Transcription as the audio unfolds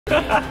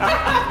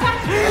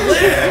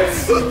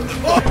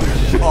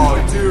Oh,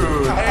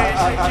 dude. Hey, you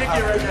should kick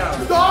it right now.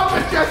 Stop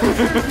it, Jesse.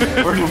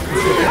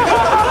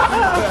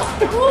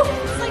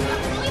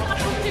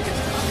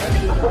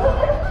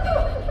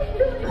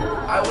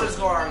 Alright, what is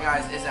going on,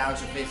 guys? It's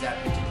Alex from FaZe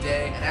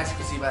today, and as you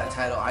can see by the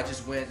title, I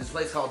just went to this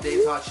place called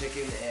Dave's Hot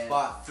Chicken and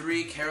bought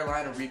 3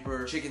 Carolina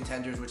Reaper chicken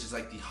tenders, which is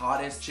like the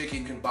hottest chicken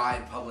you can buy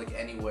in public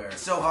anywhere.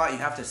 It's so hot, you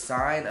have to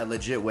sign a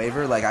legit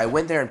waiver. Like, I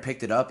went there and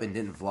picked it up and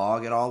didn't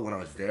vlog at all when I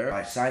was there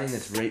by signing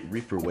this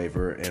Reaper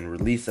waiver and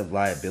release of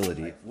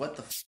liability. Like, what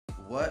the f?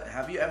 What?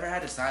 Have you ever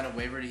had to sign a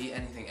waiver to eat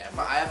anything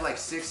ever? I have like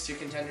 6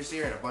 chicken tenders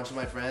here, and a bunch of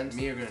my friends,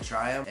 me, are gonna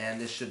try them,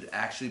 and this should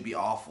actually be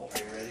awful. Are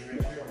you ready,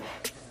 Richard?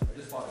 I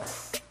just bought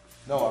it.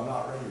 No, I'm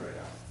not ready right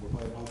now. We're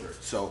playing poker.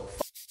 So,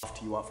 off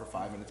TeaWap for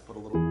 5 minutes, put a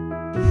little...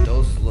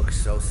 Those look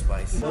so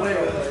spicy. Wait,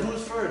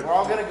 who's first? We're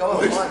all gonna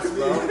go at once,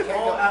 bro.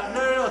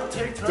 No,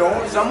 take turns.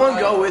 Don't someone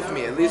go with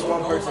me. At least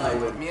one person go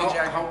with me and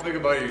Jack. How big a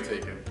bite are you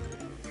taking?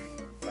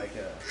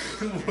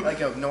 Like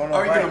a normal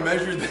Are you bite. gonna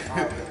measure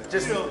that?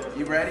 Just,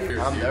 you ready?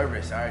 Cheers. I'm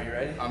nervous. Alright, you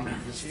ready? I'm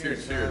nervous.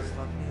 Cheers.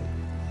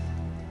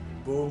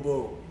 Boom,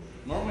 boom.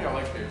 Normally I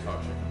like Dave's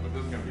Hot Chicken, but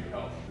this is gonna be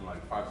hell in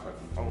like 5 seconds.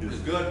 Oh, it's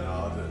good?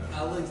 No, it didn't.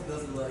 Alex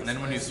doesn't like. And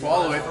then when you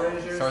swallow it,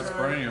 it starts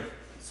burning you.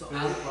 So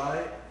Alex,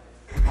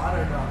 hot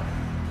or not?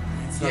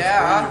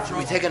 Yeah. Should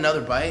we take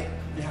another bite?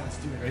 Yeah, let's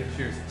do it. Ready?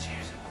 Cheers.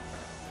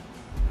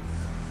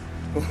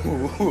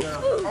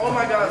 Oh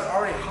my god, it's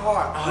already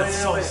hot. Oh,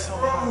 it's so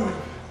hot.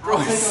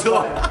 Bro, it's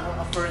so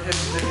For his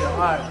video.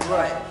 Alright,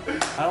 right.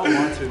 I don't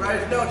want to.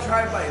 Right, no,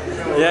 try bite.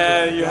 No.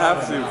 Yeah, you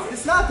have to.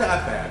 It's not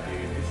that bad,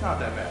 dude. It's not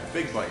that bad.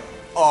 Big bite.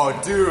 Oh,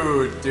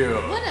 dude.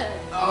 What a...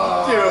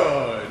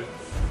 Dude.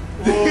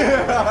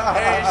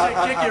 Hey, you should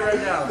kick it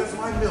right now. That's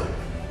my milk.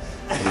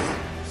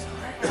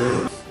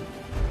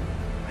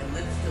 My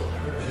lips still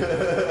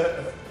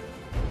hurt.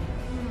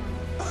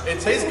 It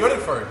tastes good at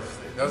first,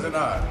 does it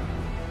not?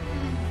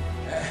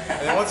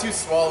 And then once you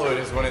swallow it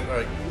is when it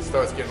like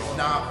starts getting a little...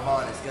 Not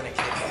fun, it's gonna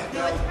kick in.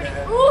 No, it's pretty...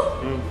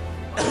 Ooh!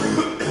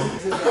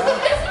 It's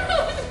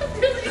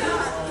really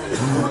hot.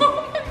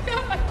 Oh my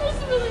god,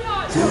 it's really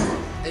hot.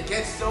 It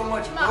gets so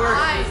much My worse.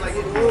 eyes. It's like,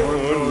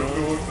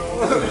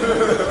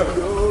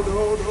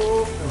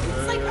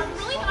 It's like, I'm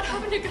really not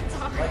having a good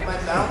time. like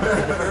my mouth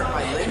doesn't hurt,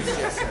 my lips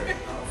just hurt.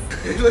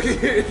 Look at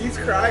him, he's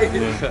crying.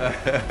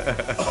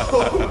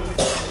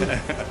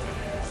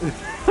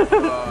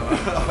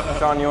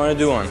 Sean, you want to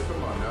do one?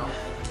 Come on now.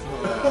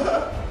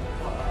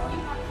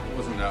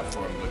 Wasn't that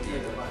fun, but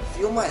dude.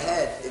 Feel my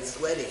head, it's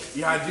sweating.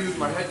 Yeah, dude,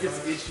 my head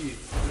gets itchy.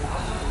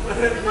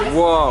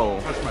 Whoa.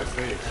 Touch my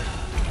face.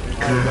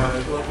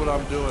 Guys, look what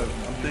I'm doing.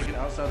 I'm thinking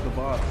outside the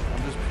box.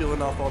 I'm just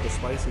peeling off all the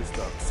spicy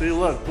stuff. See,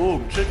 look,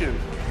 boom, chicken.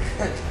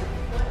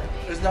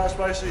 It's not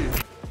spicy.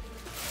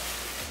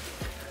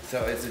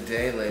 So it's a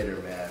day later,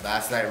 man.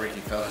 Last night Ricky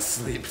fell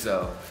asleep,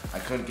 so I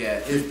couldn't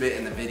get his bit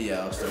in the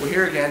video. So we're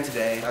here again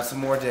today. Got some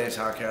more Dave's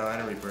Hot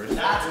Carolina Reapers.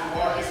 That's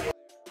more.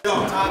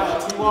 Yo, time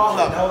out. Hold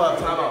up,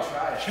 time out.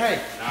 Hey,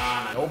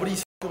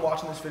 nobody's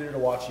watching this video to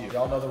watch you.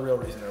 Y'all know the real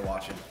reason they're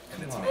watching.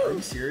 And it's me. Are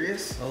you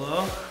serious?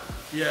 Hello?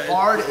 Yeah.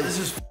 Hard is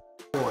just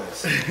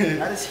boys.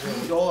 That is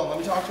huge. Hold on, let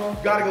me talk to him.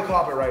 You gotta go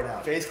cop it right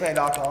now.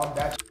 FaZeClan.com.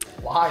 That's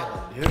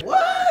wild, dude. What?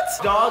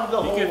 Dog the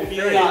whole can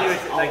feel it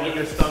like in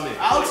your stomach.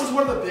 Alex is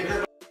one of the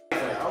bigger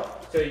now.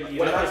 So you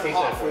When I taste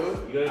that food,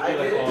 You gotta do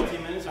like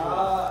 15 minutes or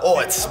what? oh,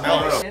 it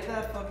smells. Get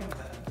that fucking bag.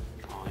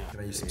 Can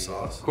I use some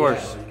sauce? Of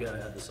course. Yeah, you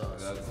gotta add the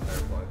sauce. That's a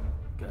fair point.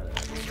 Gotta add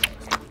the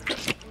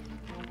sauce.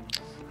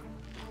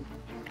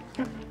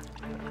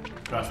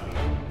 Trust me,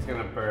 it's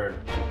gonna burn.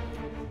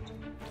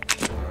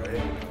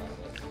 Alright.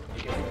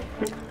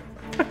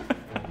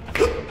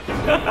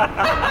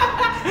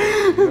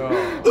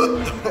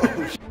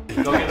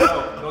 Go get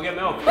milk. Go get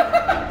milk.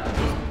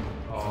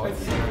 Oh,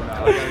 it's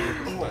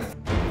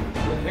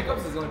The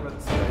hiccups is only about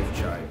the same.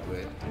 Try it,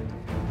 quit.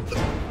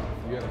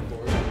 You got a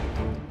fork?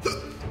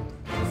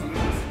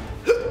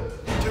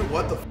 Dude,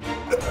 what the f?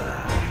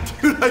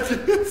 Dude, I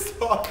can't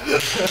stop.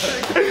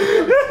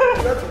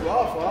 That's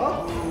rough,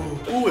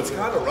 huh? Ooh, it's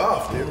kind of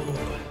rough, dude.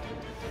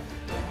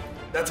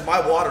 That's my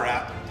water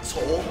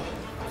asshole.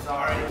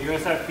 Sorry. You're gonna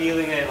start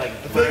feeling it like. I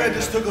feel like I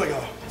just took like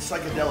a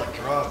psychedelic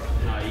drug.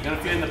 No, you're gonna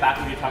feel it in the back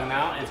of your tongue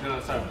now. And it's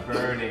gonna start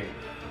burning.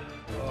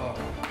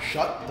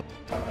 Shut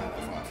the f up, man.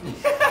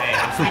 Hey,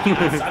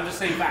 I'm just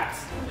saying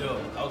facts.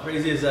 Yo, how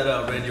crazy is that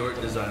Randy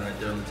Orton design right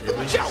there on the table?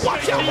 Watch out,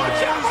 watch out,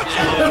 watch out, watch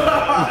out.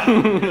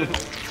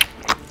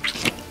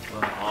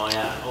 Oh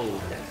yeah.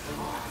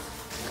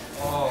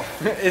 Oh.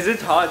 Is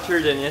it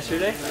hotter than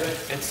yesterday?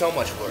 It's so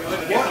much worse. You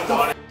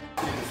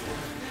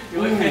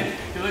look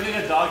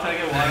like a dog trying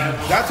to get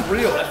water. That's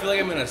real. I feel like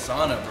I'm in a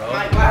sauna, bro.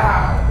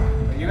 Wow.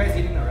 Are you guys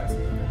eating the rest of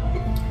it?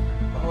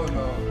 Oh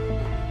no.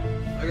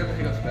 I got the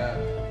hiccups bad.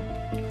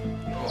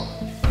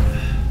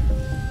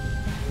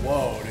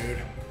 Whoa,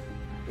 dude.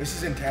 This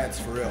is intense,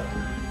 for real.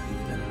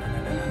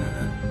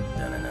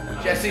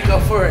 Jesse, go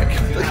for it.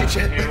 Look at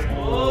you.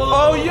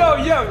 Oh,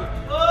 yo.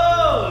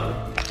 Oh!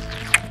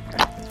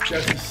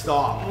 Jesse,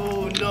 stop.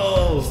 Oh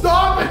no.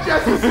 Stop it,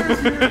 Jesse.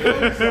 Seriously, you're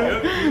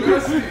killing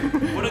yourself.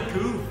 What a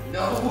goof.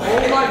 No way.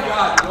 Oh my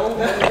god, no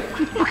way.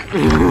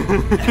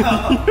 No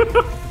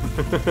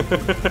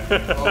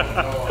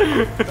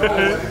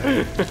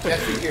way.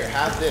 Jesse, here,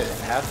 have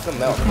this. Have some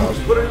milk.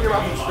 Just put it in your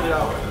mouth and spit it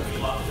out.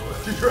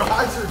 Dude, your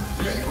eyes are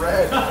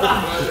red.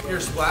 Here,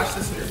 splash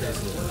this in your face.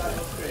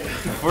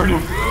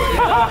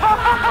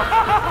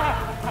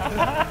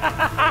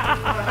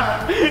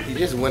 He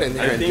just went in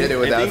there and did it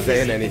without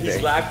saying anything.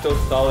 He's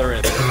lactose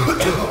tolerant.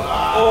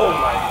 Oh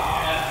my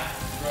god.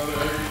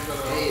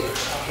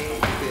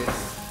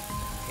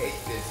 Hate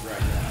this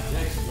right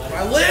now.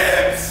 My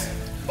lips!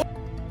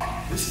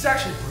 This is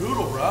actually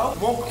brutal, bro. It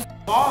won't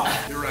off.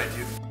 You're right,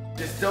 dude.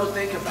 Just don't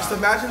think about Just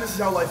imagine this is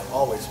how life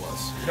always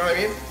was. You know what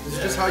I mean? This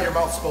is just how your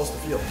mouth's supposed to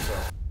feel, so.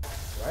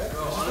 Right?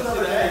 Bro,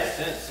 honestly, that makes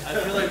sense. I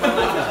feel like my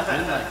life has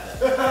been like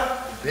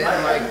that.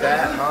 Been like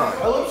that, huh?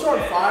 My lips are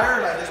on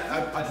fire,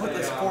 and I put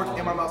this fork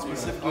in my mouth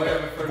specifically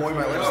to avoid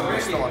my lips, and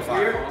they're still on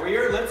fire. Were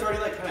your lips already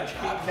like kind of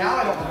chapped? Now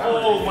I don't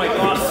know. Oh my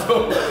god.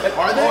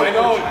 Are they? I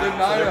know, they're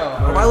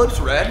not. Are my lips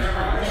red?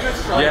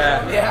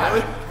 Yeah.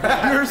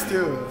 Yeah. Yours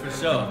too. For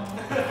sure.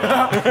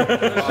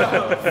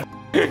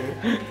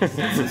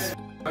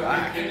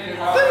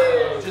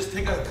 Just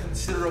take a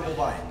considerable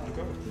bite.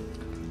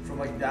 From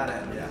like that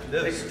end, yeah.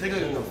 Take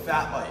a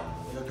fat bite.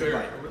 Like a good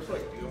bite.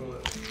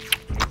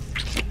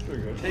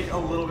 Take a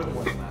little bit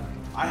more than that.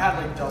 I had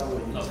like double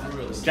what you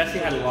did. Jesse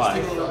had a lot.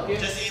 Take a little bit.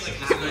 Just eat like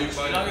this.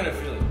 You're not gonna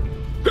feel it.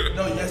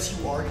 No, yes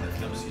you are gonna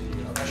feel it.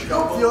 If you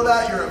don't feel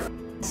that, you're a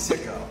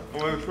sicko.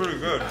 Oh, it's pretty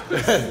good.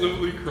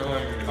 Absolutely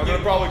crying. I'm gonna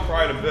probably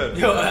cry in a bit.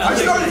 Yo, I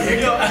started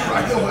hiccuping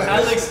right away.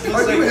 Alex feels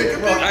Are you like-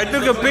 hiccuping? I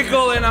took a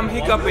pickle and I'm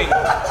hiccuping.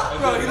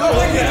 Bro, you look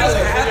like you just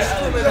hatched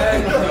from an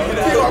egg.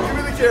 T-Wap, give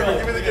me the camera,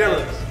 give me the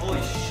camera.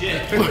 Holy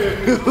shit.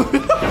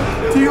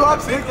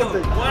 T-Wap's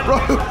hiccuping. Bro,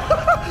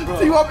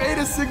 T-Wap ate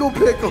a single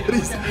pickle and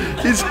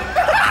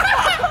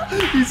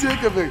he's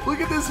hiccuping. Look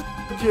at this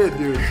kid,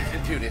 dude.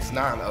 Dude, it's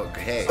not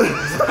okay.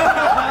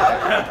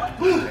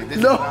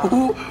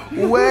 No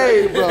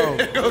way, bro.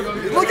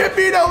 Look at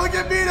Vito, look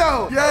at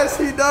Vito. Yes,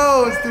 he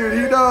knows, dude,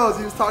 he knows.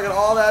 He was talking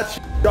all that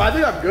shit. Yo, I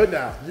think I'm good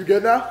now. You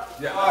good now?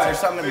 Is there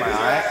something in my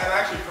eye? I'm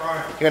actually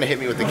crying. You're gonna hit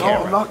me with the No,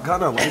 camera. I'm not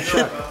gonna. Let me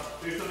check.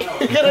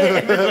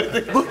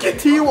 Look at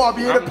T-Wap,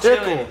 he ate a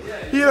pickle.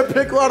 He ate a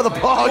pickle out of the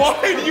box.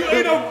 Why did you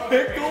eat a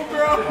pickle,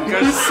 bro?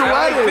 He's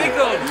sweating.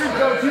 Pickles.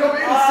 Yo, T-Wap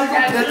ate a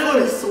single pickle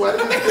and he's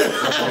sweating.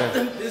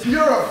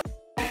 You're a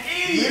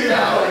idiot.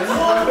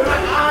 My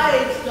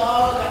eyes,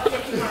 dog. I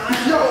can't keep my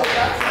eyes. Yo,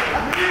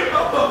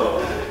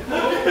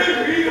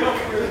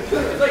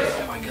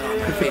 Oh my god,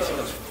 my face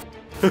feels.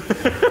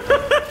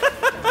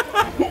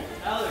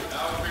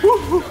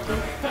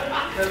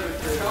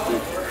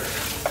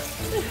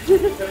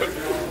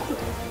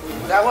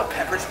 Is that what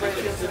pepper spray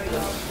feels like?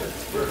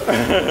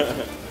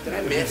 Did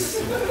I miss?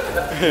 I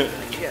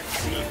can't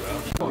see,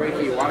 bro.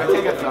 Ricky, you wanna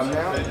take a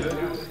thumbnail?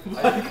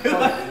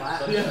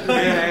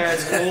 Yeah,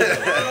 it's cool.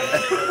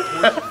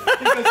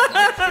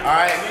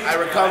 Alright, I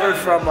recovered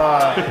from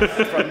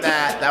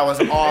that. That was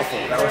awful.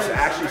 That was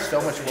actually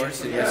so much worse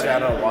than yesterday. I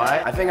don't know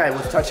why. I think I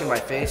was touching my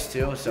face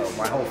too, so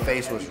my whole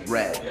face was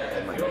red.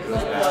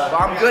 But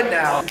I'm good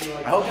now.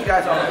 I hope you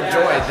guys all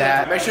enjoyed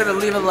that. Make sure to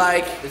leave a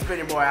like. It's been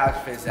your boy Alex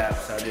FaZe,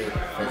 so dude.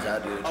 FaZe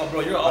out, dude. Oh,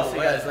 bro, you're all See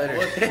you guys later.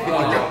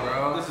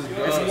 bro. This is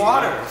It's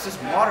water. It's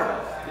just water.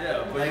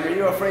 Yeah, but Like, are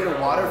you afraid of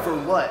water? For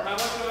what?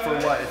 For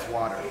what? It's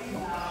water.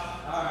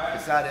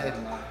 It's not it.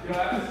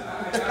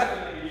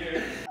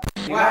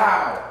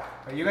 Wow.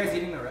 Are you guys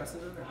eating the rest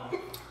of it or no?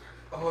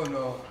 Oh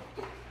no.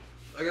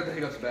 I got the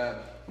hiccups bad.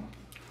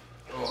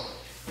 Oh.